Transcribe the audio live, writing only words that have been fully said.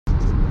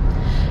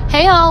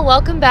Hey all,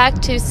 welcome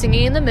back to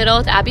Singing in the Middle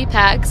with Abby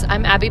Pags.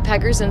 I'm Abby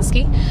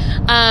Pagerzinski.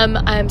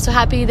 I'm so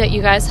happy that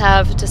you guys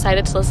have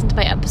decided to listen to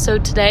my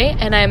episode today,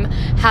 and I'm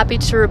happy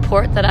to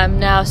report that I'm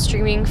now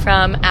streaming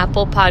from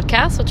Apple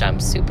Podcasts, which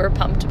I'm super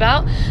pumped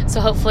about. So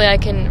hopefully I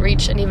can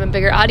reach an even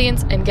bigger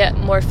audience and get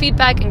more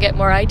feedback and get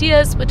more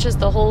ideas, which is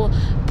the whole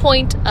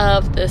point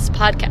of this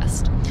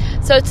podcast.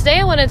 So today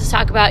I wanted to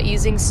talk about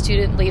using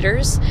student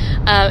leaders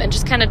and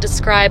just kind of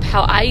describe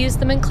how I use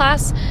them in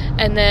class,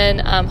 and then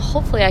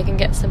hopefully I can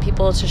get some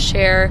people to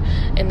share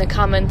in the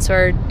comments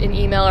or in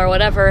email or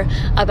whatever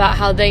about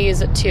how they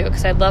use it too,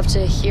 because I'd love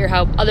to hear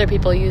how other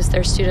people use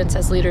their students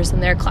as leaders in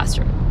their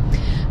classroom.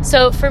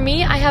 So for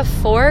me, I have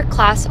 4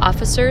 class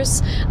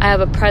officers. I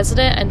have a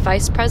president and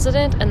vice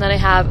president, and then I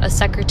have a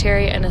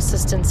secretary and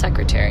assistant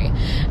secretary.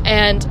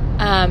 And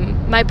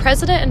my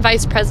president and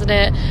vice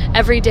president,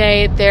 every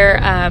day, their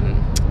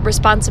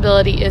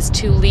responsibility is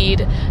to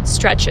lead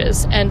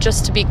stretches. And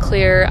just to be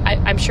clear,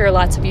 I'm sure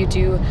lots of you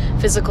do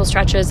physical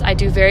stretches. I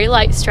do very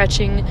light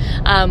stretching.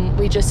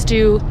 We just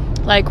do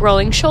like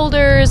rolling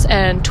shoulders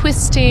and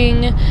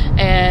twisting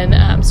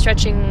and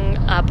stretching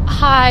up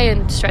high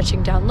and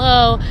stretching down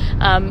low.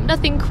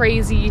 Nothing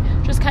crazy,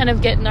 just kind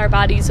of getting our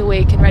bodies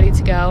awake and ready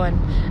to go. And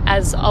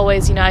as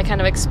always, I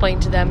kind of explain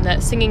to them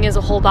that singing is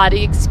a whole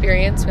body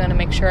experience. We want to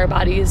make sure our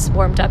body is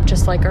warmed up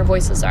just like our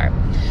voices are.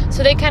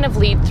 So they kind of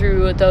lead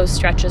through those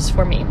stretches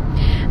for me.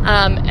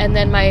 And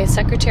then my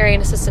secretary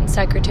and assistant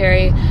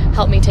secretary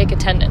help me take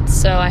attendance.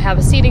 So I have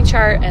a seating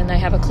chart and I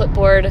have a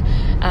clipboard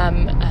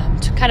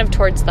kind of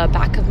towards the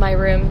back of my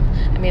room.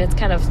 I mean, it's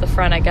kind of the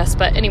front, I guess.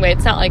 But anyway,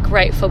 it's not like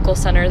right focal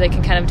center. They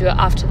can kind of do it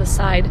off to the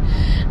side.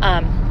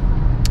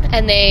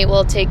 And they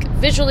will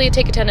visually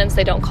take attendance.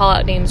 They don't call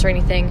out names or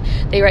anything.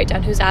 They write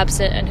down who's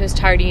absent and who's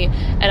tardy,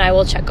 and I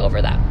will check over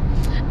that.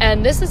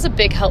 And this is a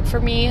big help for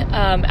me.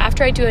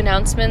 After I do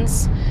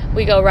announcements,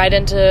 we go right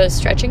into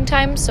stretching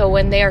time. So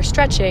when they are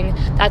stretching,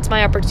 that's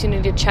my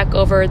opportunity to check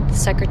over the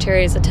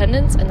secretary's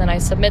attendance, and then I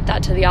submit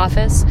that to the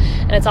office.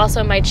 And it's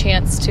also my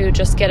chance to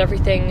just get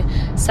everything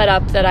set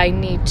up that I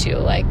need to,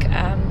 like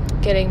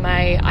getting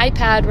my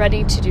iPad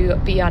ready to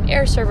be on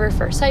air server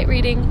for sight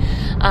reading,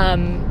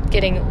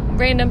 getting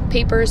random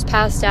papers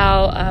passed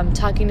out,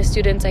 talking to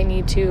students I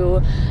need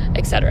to,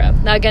 etc.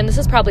 Now again, this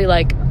is probably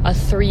like a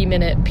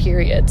 3-minute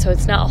period, so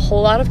it's not a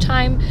whole lot of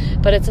time,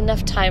 but it's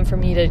enough time for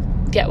me to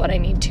get what I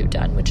need to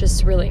done, which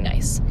is really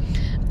nice.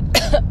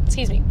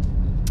 Excuse me.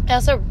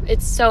 Also,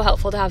 it's so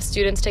helpful to have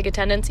students take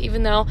attendance,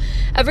 even though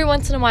every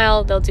once in a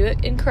while they'll do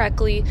it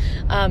incorrectly.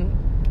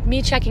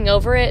 Me checking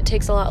over it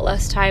takes a lot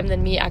less time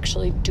than me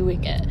actually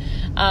doing it.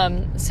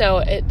 So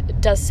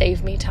it does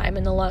save me time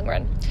in the long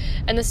run.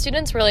 And the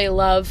students really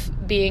love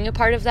being a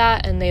part of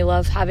that, and they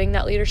love having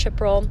that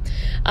leadership role.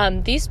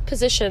 These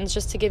positions,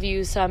 just to give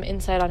you some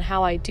insight on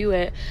how I do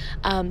it,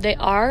 they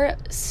are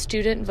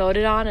student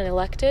voted on and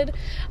elected.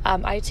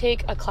 I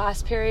take a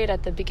class period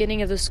at the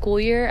beginning of the school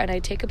year, and I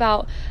take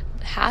about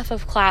half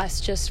of class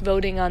just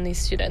voting on these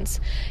students.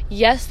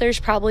 Yes,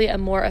 there's probably a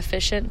more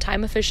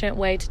time efficient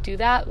way to do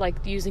that, like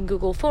using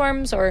Google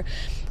Forms or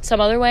some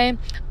other way.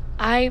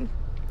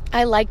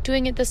 I like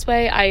doing it this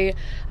way.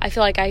 I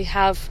feel like I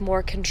have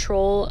more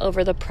control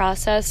over the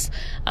process.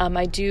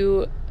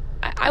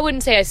 I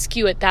wouldn't say I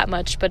skew it that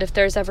much, but if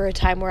there's ever a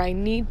time where I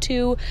need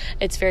to,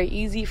 it's very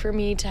easy for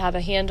me to have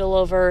a handle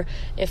over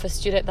if a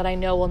student that I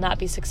know will not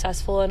be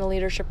successful in a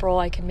leadership role,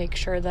 I can make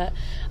sure that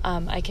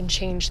I can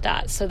change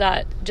that. So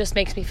that just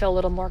makes me feel a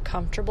little more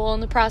comfortable in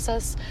the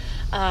process.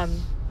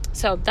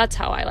 So that's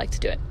how I like to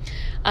do it.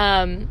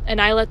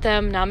 And I let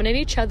them nominate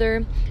each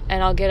other,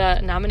 and I'll get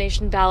a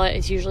nomination ballot.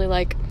 It's usually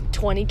like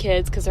 20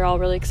 kids because they're all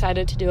really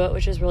excited to do it,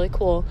 which is really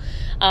cool.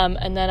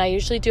 And then I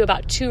usually do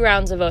about 2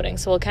 rounds of voting.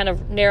 So we'll kind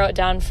of narrow it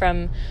down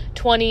from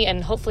 20,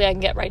 and hopefully I can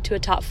get right to a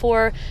top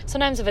 4.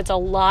 Sometimes if it's a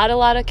lot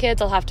of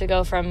kids, I'll have to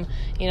go from,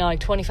 like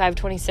 25,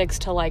 26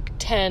 to like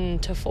 10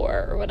 to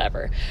 4 or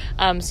whatever.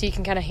 So you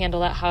can kind of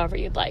handle that however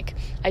you'd like.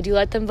 I do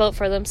let them vote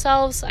for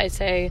themselves. I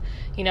say,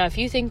 if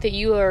you think that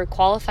you are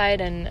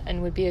qualified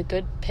and would be a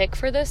good pick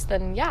for this,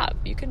 then yeah,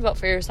 you can vote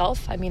for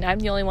yourself. I mean, I'm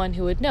the only one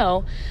who would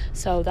know,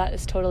 so that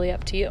is totally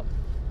up to you.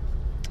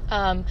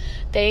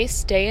 They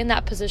stay in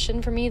that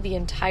position for me the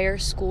entire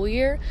school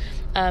year.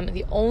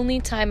 The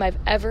only time I've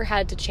ever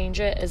had to change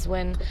it is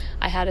when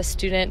I had a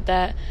student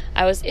that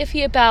I was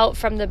iffy about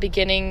from the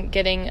beginning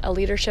getting a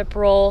leadership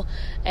role,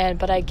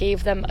 but I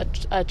gave them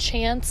a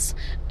chance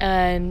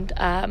and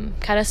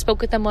kind of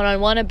spoke with them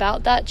one-on-one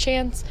about that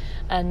chance,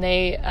 and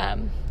they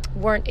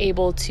weren't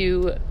able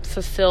to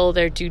fulfill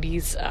their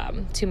duties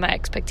to my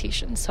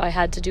expectations. So I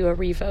had to do a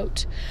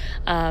revote.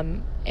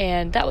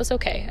 And that was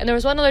okay. And there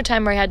was one other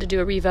time where I had to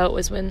do a revote,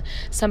 was when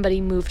somebody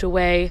moved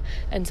away,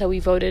 and so we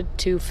voted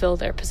to fill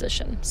their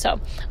position. So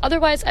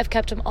otherwise, I've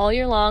kept them all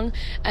year long,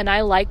 and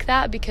I like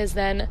that because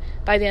then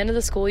by the end of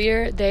the school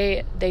year,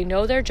 they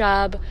know their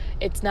job.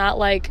 It's not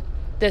like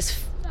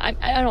this, I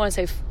don't want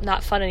to say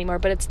not fun anymore,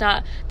 but it's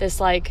not this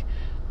like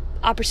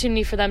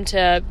opportunity for them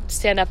to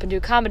stand up and do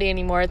comedy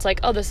anymore. It's like,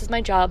 oh, this is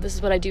my job. This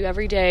is what I do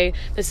every day.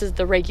 This is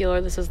the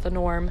regular. This is the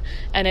norm.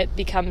 And it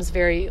becomes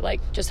very, like,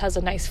 just has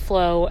a nice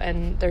flow,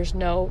 and there's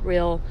no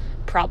real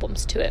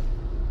problems to it.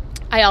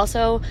 I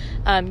also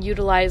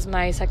utilize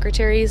my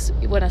secretaries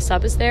when a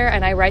sub is there,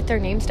 and I write their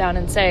names down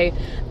and say,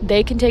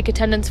 they can take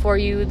attendance for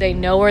you. They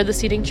know where the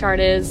seating chart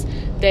is.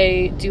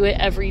 They do it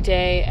every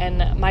day.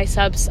 And my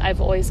subs,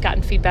 I've always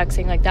gotten feedback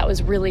saying, like, that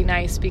was really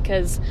nice,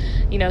 because,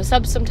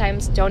 subs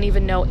sometimes don't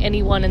even know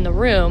anyone in the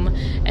room.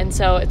 And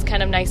so it's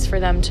kind of nice for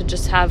them to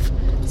just have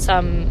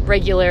some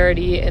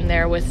regularity in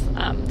there with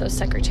those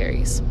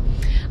secretaries.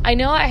 I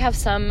know I have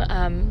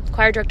some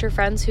choir director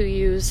friends who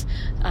use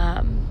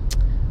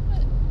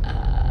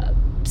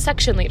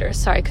section leaders.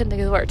 Sorry, I couldn't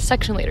think of the word.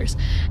 Section leaders.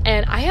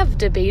 And I have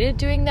debated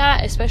doing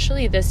that,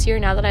 especially this year.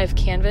 Now that I have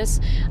Canvas,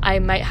 I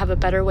might have a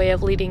better way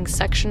of leading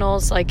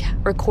sectionals, like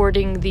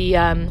recording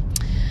the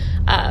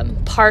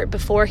part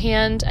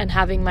beforehand and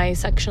having my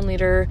section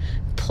leader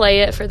play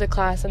it for the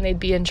class, and they'd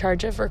be in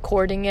charge of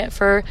recording it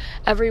for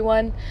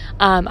everyone.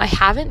 I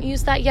haven't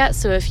used that yet,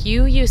 so if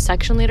you use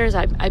section leaders,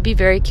 I'd be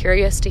very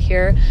curious to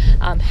hear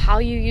how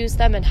you use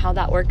them and how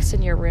that works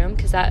in your room,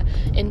 because that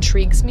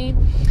intrigues me.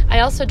 I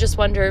also just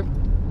wonder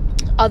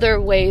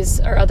other ways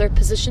or other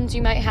positions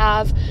you might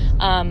have,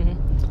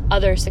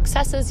 other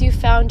successes you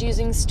found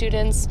using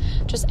students,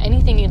 just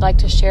anything you'd like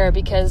to share,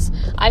 because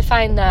I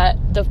find that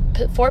the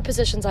 4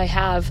 positions I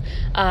have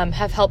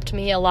helped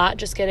me a lot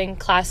just getting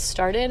class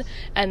started,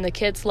 and the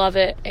kids love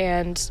it,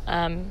 and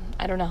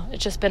I don't know,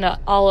 it's just been an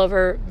all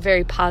over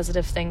very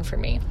positive thing for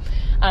me.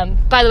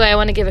 By the way, I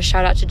want to give a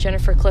shout out to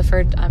Jennifer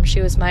Clifford.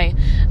 She was my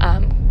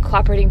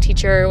cooperating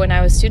teacher when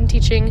I was student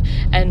teaching,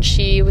 and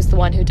she was the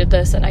one who did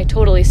this, and I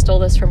totally stole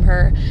this from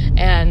her,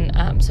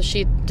 and so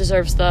she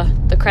deserves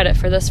the credit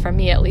for this from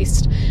me, at least.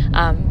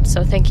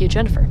 So thank you,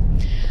 Jennifer.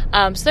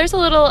 So there's a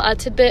little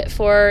tidbit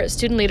for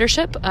student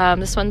leadership.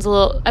 This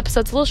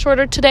episode's a little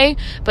shorter today,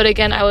 but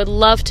again, I would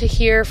love to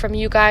hear from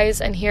you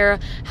guys and hear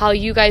how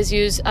you guys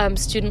use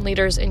student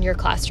leaders in your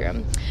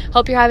classroom.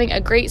 Hope you're having a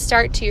great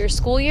start to your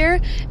school year,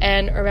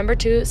 and remember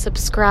to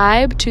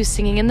subscribe to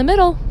Singing in the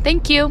Middle.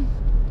 Thank you.